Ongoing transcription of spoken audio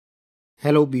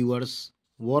Hello viewers,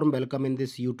 warm welcome in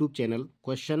this YouTube channel.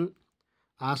 Question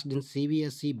asked in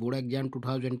cbse board exam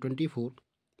 2024.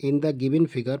 In the given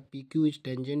figure, PQ is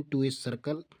tangent to a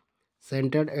circle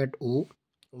centered at O.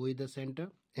 O is the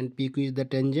center and PQ is the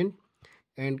tangent,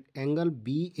 and angle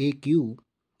BAQ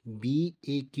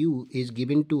is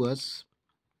given to us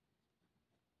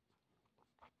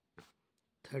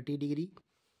 30 degree,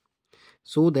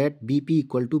 so that BP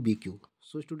equal to BQ.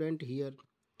 So student, here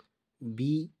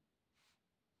BAQ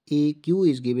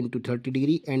is given to 30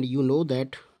 degree, and you know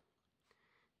that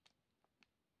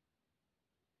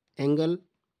angle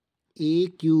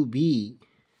AQB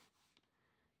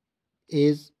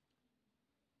is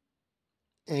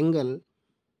angle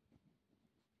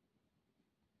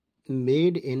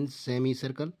made in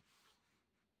semicircle.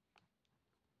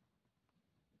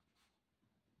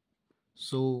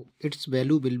 So its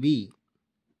value will be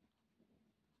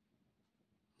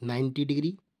 90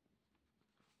 degree.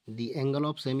 The angle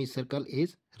of semicircle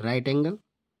is right angle.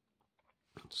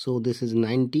 So this is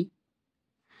 90.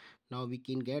 Now we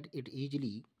can get it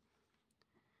easily.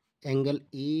 Angle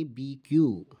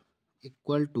ABQ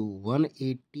equal to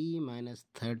 180 minus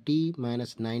 30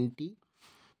 minus 90.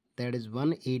 That is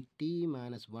 180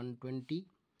 minus 120.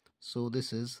 So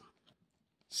this is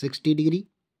 60 degree.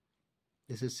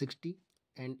 This is 60.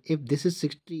 And if this is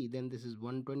 60, then this is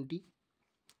 120.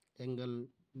 Angle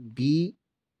BQVP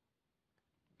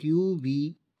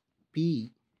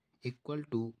equal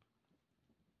to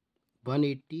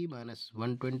 180 minus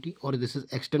 120, or this is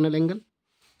external angle.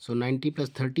 So 90 plus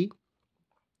 30.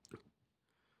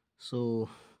 So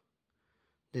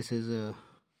this is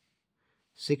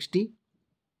 60.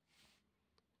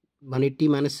 180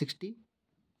 minus 60,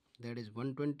 that is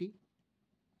 120.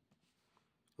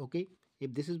 Okay,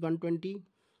 if this is 120,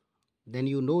 then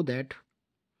you know that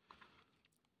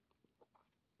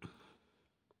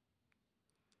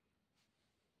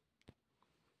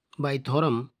by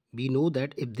theorem we know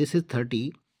that if this is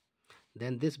 30,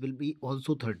 then this will be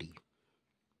also 30.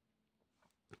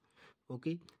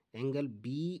 Okay, angle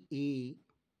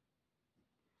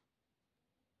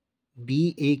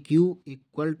BAQ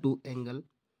equal to angle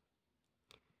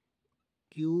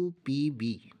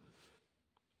QPB.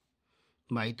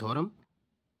 By theorem,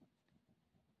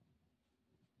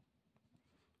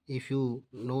 if you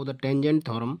know the tangent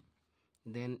theorem,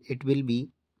 then it will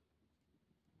be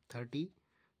 30.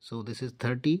 So this is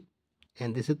 30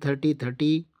 and this is 30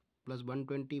 plus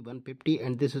 120 150,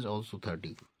 and this is also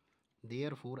 30.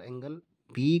 Therefore angle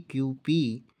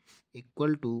BQP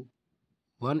equal to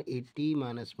 180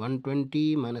 minus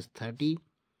 120 minus 30,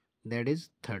 that is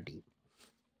 30.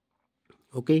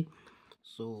 Okay,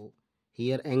 so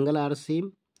here angle are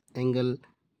same. Angle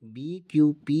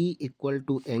BQP equal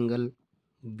to angle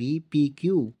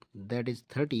BPQ, that is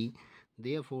 30.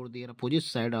 Therefore their opposite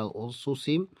side are also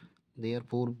same.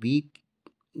 Therefore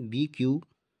BQ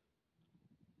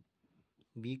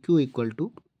equal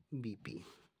to BP.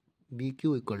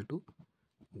 BQ equal to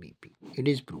BP. It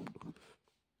is proved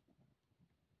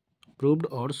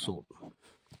or so.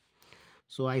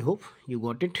 So I hope you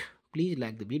got it. Please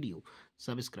like the video,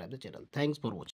 subscribe the channel. Thanks for watching.